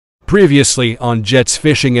Previously on Jett's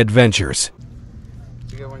Fishing Adventures.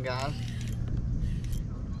 It's a good one, guys.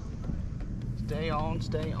 Stay on,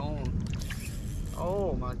 stay on.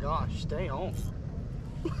 Oh my gosh, stay on.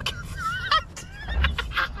 Look at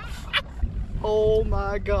that. Oh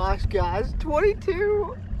my gosh, guys.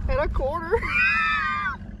 22 1/4.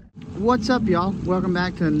 What's up, y'all? Welcome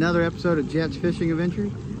back to another episode of Jett's Fishing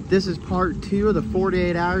Adventures. This is part 2 of the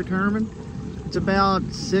 48-hour tournament. It's about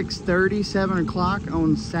 6:30, 7 o'clock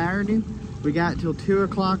on Saturday. We got till 2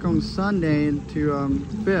 o'clock on Sunday to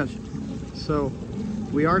fish. So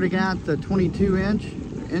we already got the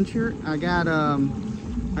 22-incher. I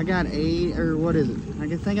got 8, or what is it? I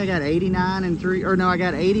think I got 89 and 3, or no, I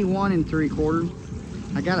got 81 and 3/4.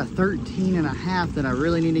 I got a 13.5 that I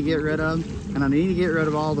really need to get rid of, and I need to get rid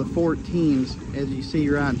of all the 14s, as you see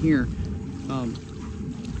right here.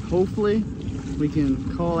 Hopefully we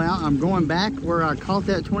can call out. I'm going back where I caught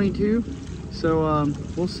that 22, so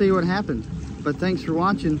we'll see what happens. But thanks for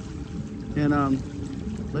watching, and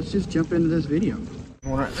let's just jump into this video.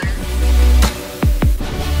 All right.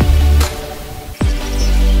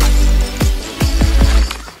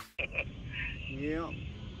 Yeah.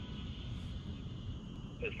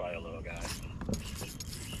 It's probably a little guy.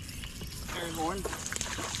 There's one.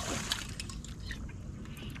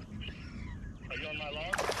 Are you on my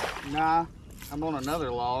log? Nah, I'm on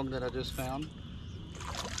another log that I just found.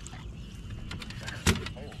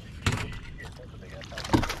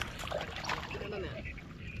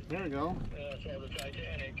 There we go. Yeah, I saw the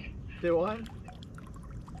Titanic. Do what?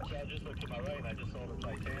 So I just looked to my right and I just saw the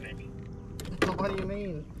Titanic. What do you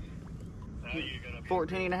mean? Now you're gonna be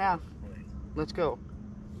 14.5. Let's go.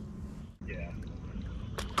 Yeah.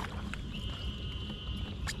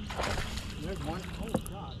 There's one. Oh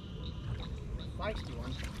god. Feisty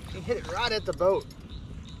one. He hit it right at the boat.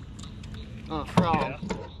 Oh, frog. Yeah.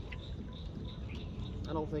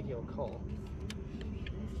 I don't think he'll call.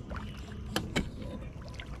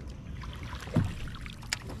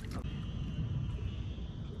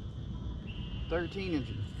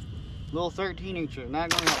 "13-incher. Little 13-incher. Not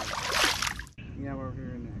gonna help. Yeah, we're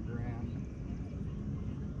here in that grass.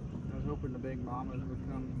 I was hoping the big mamas would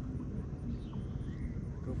come.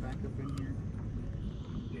 Go back up in here.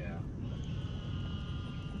 Yeah.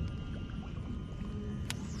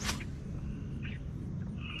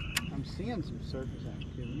 I'm seeing some surface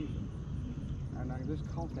activity. And I just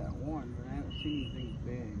caught that one, but I haven't seen anything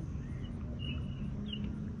big.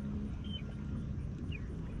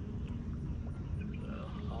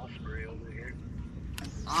 Osprey over here.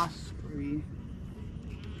 Osprey.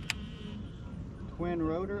 Twin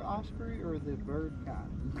rotor osprey or the bird kind?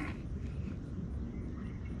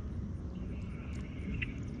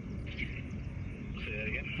 Say that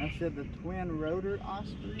again? I said the twin rotor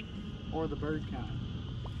osprey or the bird kind.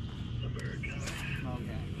 The bird.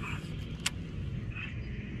 Okay.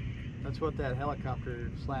 That's what that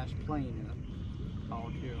helicopter / plane is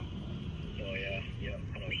called too. Oh yeah, yeah.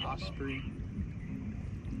 I know what you're talking Osprey.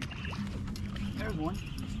 There's one.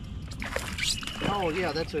 Oh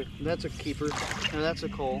yeah, that's a keeper. No, that's a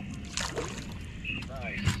coal. about.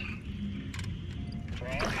 Nice.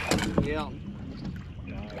 Frog? Yeah.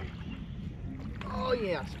 Nice. Oh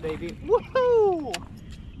yes, baby. Woohoo!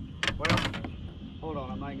 Well, hold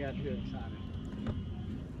on, I might got too excited.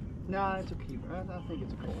 No, it's a keeper. I think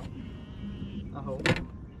it's a coal. I hope.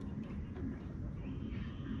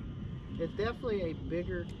 It's definitely a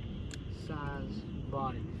bigger size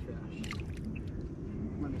body fish.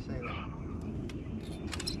 Let me say that.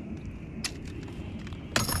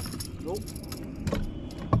 Nope.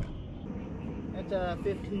 That's a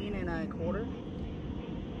 15.25.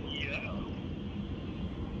 Yeah.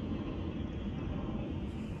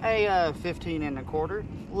 Hey, 15.25.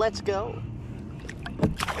 Let's go.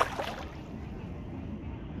 Let's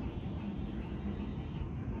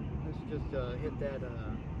just hit that.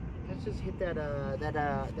 Let's just hit that. That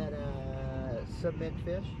submit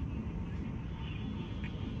fish.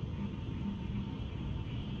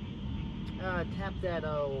 Tap that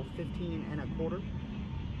 15.25.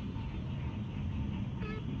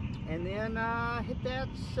 And then hit that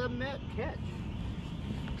submit catch.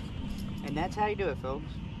 And that's how you do it,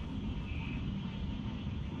 folks.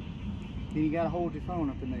 Then you gotta hold your phone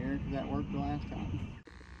up in the air because that worked the last time.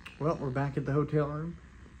 Well, we're back at the hotel room.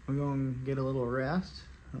 We're going to get a little rest.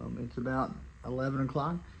 It's about 11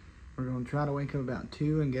 o'clock. We're going to try to wake up about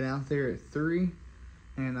 2 and get out there at 3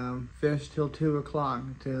 and fish till 2 o'clock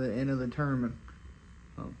to the end of the tournament.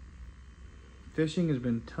 Fishing has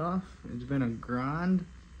been tough. It's been a grind.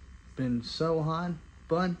 It's been so hot,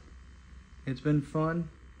 but it's been fun,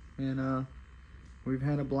 and we've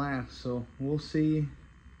had a blast. So we'll see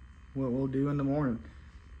what we'll do in the morning.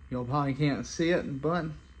 Y'all probably can't see it, but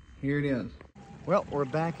here it is. Well, we're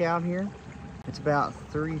back out here. It's about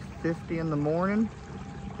 3:50 in the morning,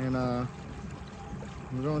 and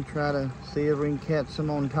we're gonna try to see if we can catch some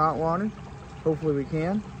on top water. Hopefully we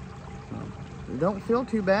can. We don't feel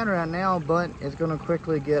too bad right now, but it's gonna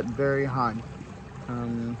quickly get very hot.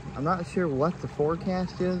 I'm not sure what the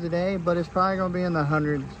forecast is today, but it's probably gonna be in the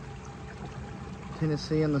hundreds.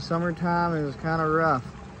 Tennessee in the summertime is kind of rough,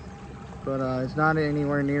 but it's not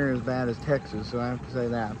anywhere near as bad as Texas, so I have to say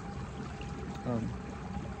that.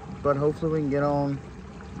 But hopefully we can get on.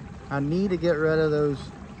 I need to get rid of those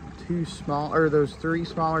those 3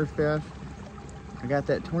 smaller fish. I got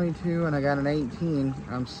that 22 and I got an 18.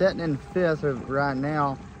 I'm sitting in 5th right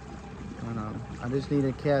now, and I just need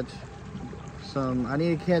to catch some. I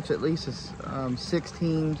need to catch at least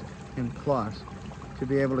 16 and plus to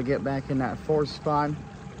be able to get back in that 4th spot,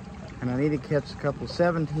 and I need to catch a couple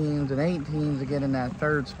 17s and 18s to get in that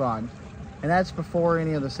 3rd spot, and that's before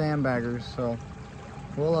any of the sandbaggers. So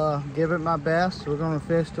we'll give it my best. We're gonna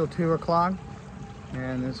fish till 2 o'clock,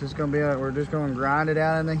 and this is gonna be we're just gonna grind it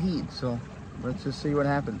out in the heat. So let's just see what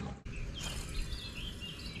happens.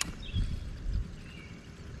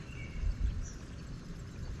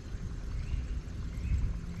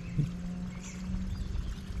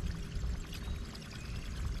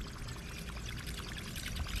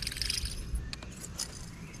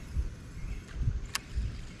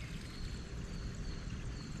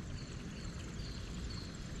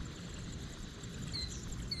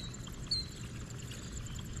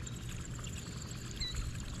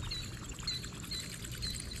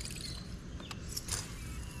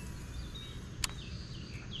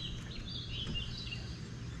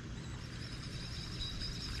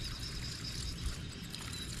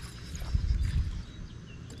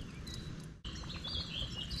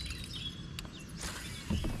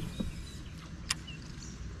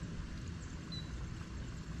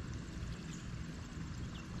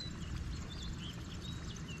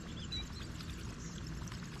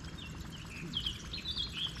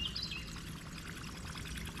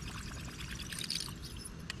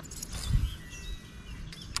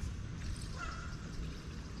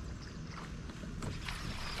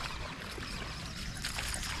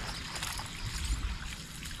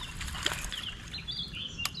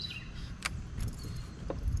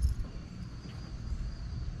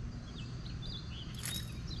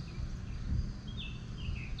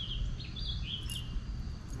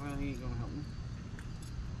 Well, he ain't gonna help me.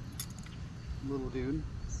 Little dude.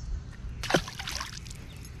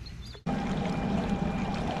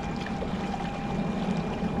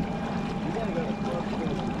 You gotta go to the club to go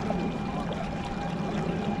to the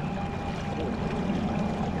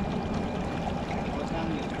what time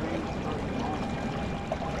do you train to start tomorrow?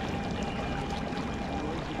 At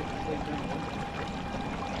least you get to sleep during the week.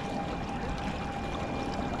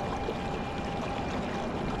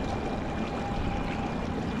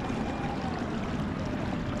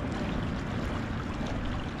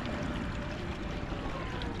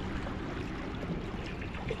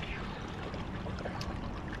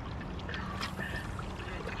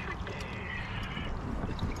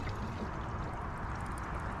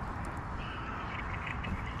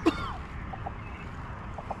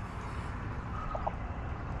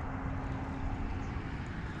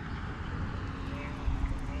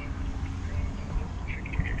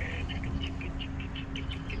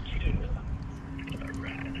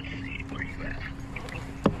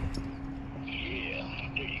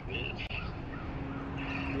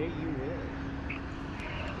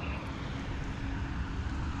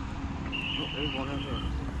 There's one in there.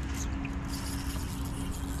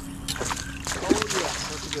 Oh yeah,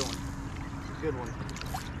 that's a good one. That's a good one.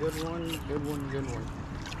 Good one, good one, good one.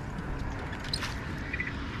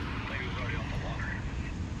 He was already on the water.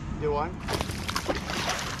 Do I? I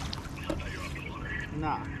thought you were on the water.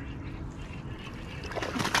 Nah.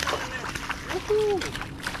 Woohoo!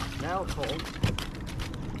 Now it's cold.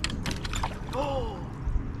 Oh!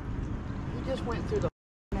 He just went through the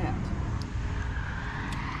net.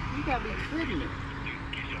 You gotta be kidding me. You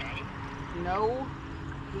still have it? No,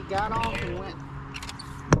 he got off and went.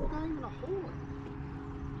 Not even a hole.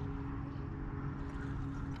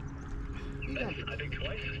 You gotta be, I think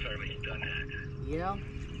twice this tournament he's done that. yeah,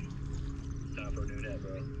 Time for a new net,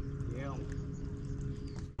 bro. yeah.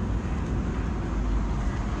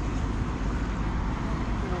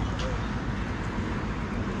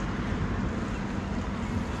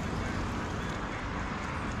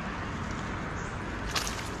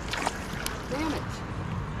 Damn it.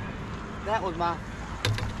 That was my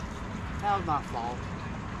fault.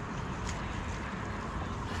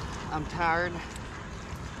 I'm tired,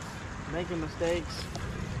 making mistakes.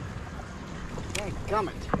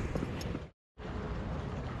 Gummit.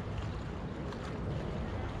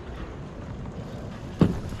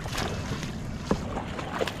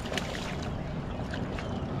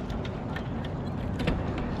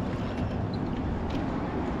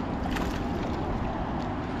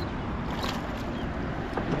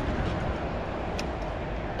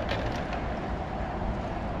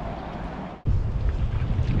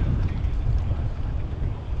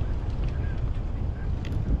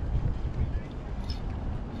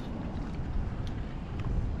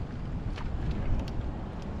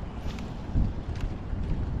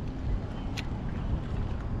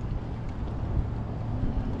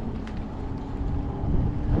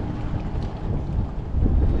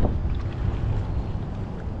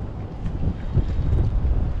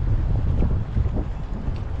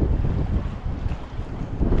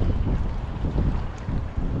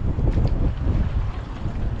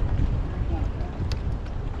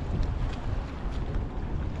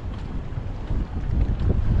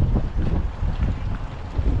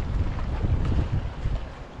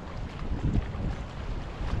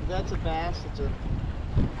 That's a bass. It's a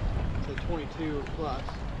 22 plus.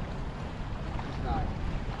 It's not. I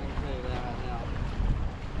can tell you that right now.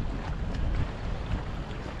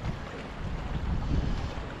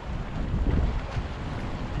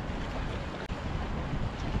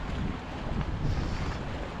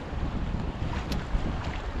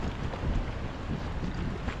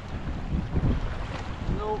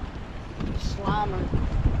 Nope. Slimer.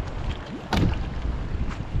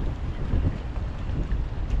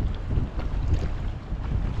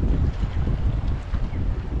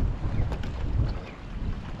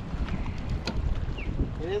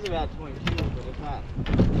 It is about 22, but it's not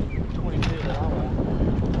 22 that I want.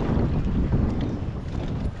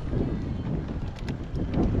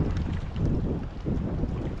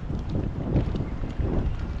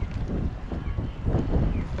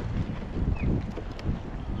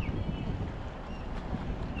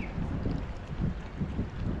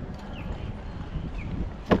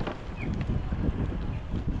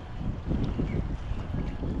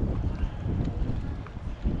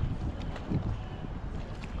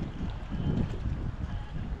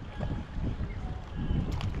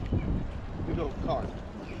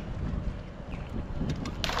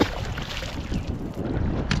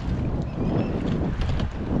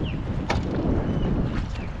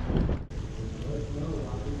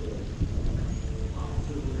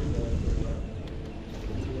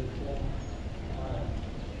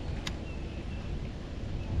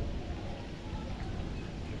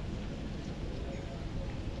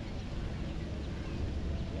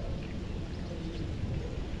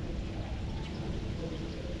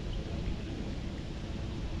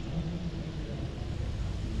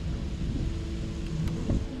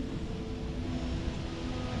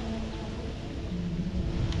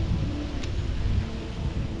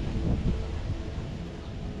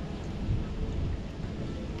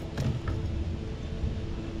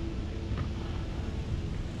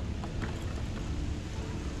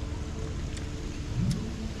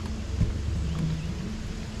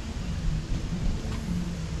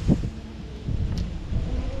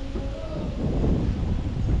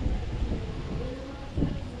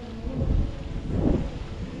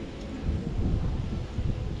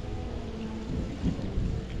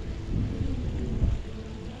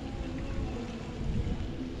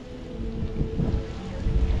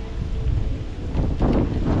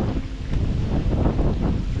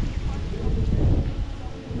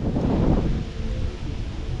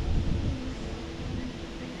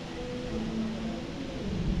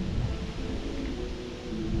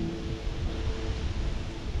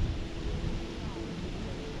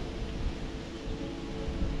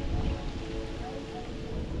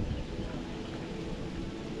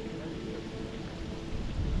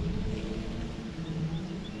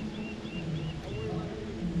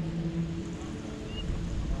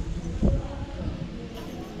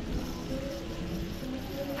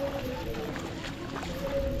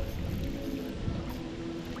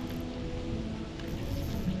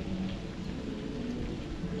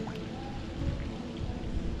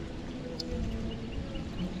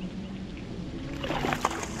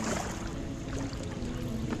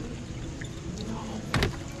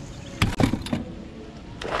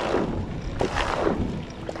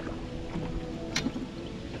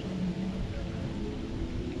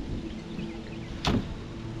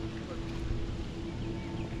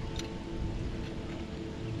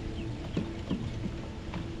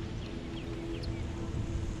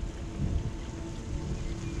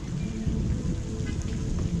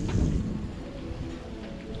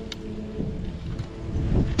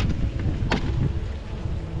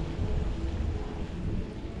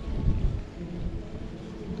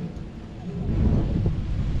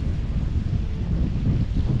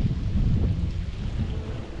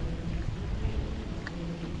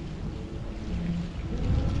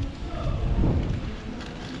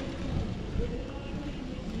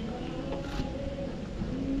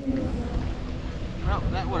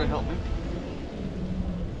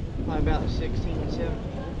 Probably about 16, 17.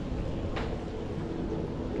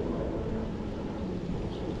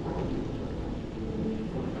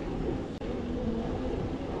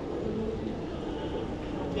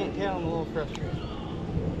 Can't tell, I'm a little frustrated. I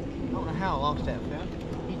don't know how I lost that fin.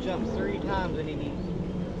 He jumped 3 times and he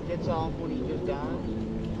gets off when he just dives.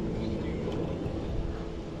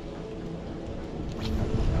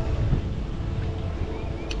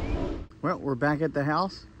 Well, we're back at the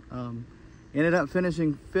house. Ended up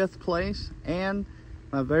finishing 5th place and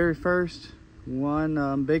my very first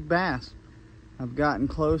one big bass. I've gotten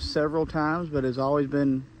close several times, but I've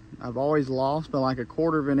always lost by like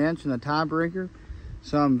 1/4 of an inch in the tiebreaker.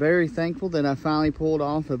 So I'm very thankful that I finally pulled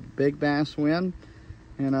off a big bass win,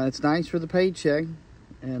 and it's nice for the paycheck.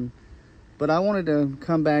 But I wanted to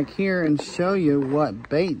come back here and show you what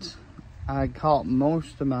baits I caught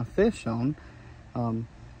most of my fish on.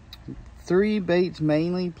 3 baits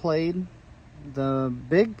mainly played. The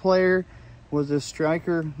big player was this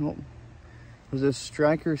Striker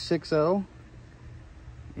 6.0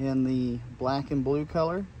 in the black and blue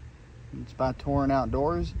color. It's by Torrent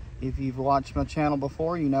Outdoors. If you've watched my channel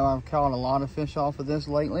before, you know I've caught a lot of fish off of this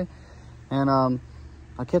lately. And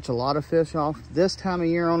I catch a lot of fish off this time of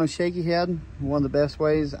year on a shaky head. One of the best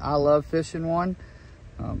ways I love fishing one.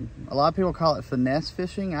 A lot of people call it finesse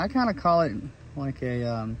fishing. I kind of call it like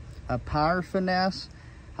a power finesse.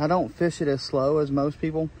 I don't fish it as slow as most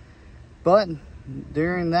people, but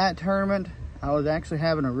during that tournament I was actually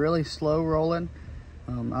having a really slow rolling.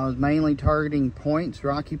 I was mainly targeting points,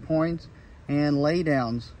 rocky points, and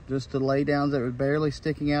laydowns, just the laydowns that were barely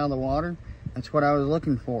sticking out of the water. That's what I was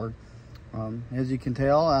looking for. As you can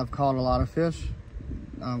tell, I've caught a lot of fish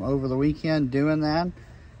over the weekend doing that.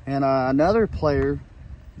 And another player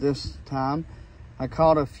this time, I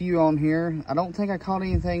caught a few on here. I don't think I caught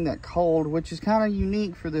anything that cold, which is kind of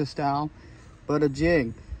unique for this style, but a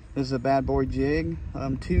jig. This is a bad boy jig.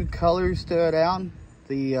 2 colors stood out.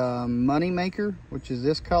 The Money Maker, which is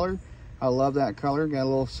this color. I love that color. Got a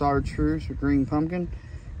little chartreuse with green pumpkin.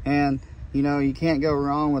 And you know, you can't go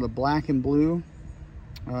wrong with a black and blue.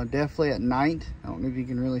 Definitely at night. I don't know if you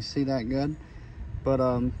can really see that good, but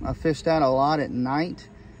I fished that a lot at night.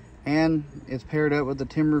 And it's paired up with the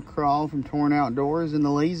Timber Crawl from Torrent Outdoors and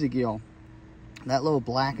the Lazy Gill. That little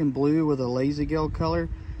black and blue with a Lazy Gill color,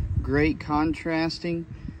 great contrasting,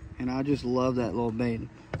 and I just love that little bait.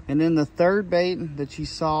 And then the third bait that you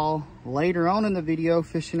saw later on in the video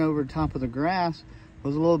fishing over the top of the grass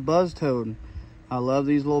was a little buzz toad. I love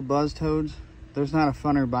these little buzz toads. There's not a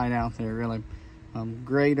funner bite out there, really.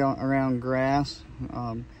 Great around grass.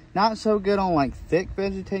 Not so good on like thick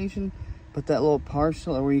vegetation, but that little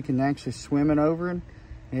parcel where you can actually swim it over,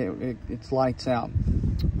 it's lights out.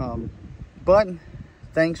 But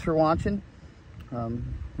thanks for watching.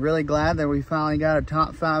 Really glad that we finally got a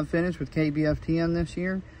top 5 finish with KBFTN this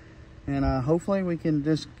year, and hopefully we can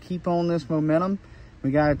just keep on this momentum.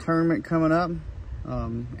 We got a tournament coming up.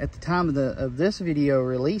 At the time of this video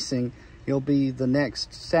releasing, it'll be the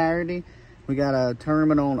next Saturday. We got a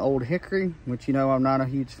tournament on Old Hickory, which you know I'm not a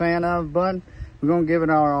huge fan of, but we're gonna give it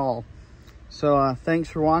our all. So thanks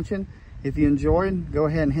for watching. If you enjoyed, go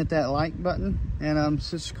ahead and hit that like button, and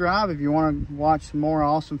subscribe if you want to watch some more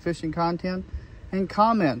awesome fishing content, and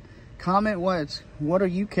comment what are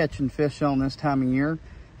you catching fish on this time of year.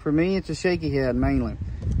 For me, it's a shaky head mainly.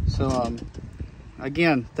 So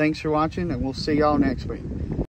again, thanks for watching, and we'll see y'all next week.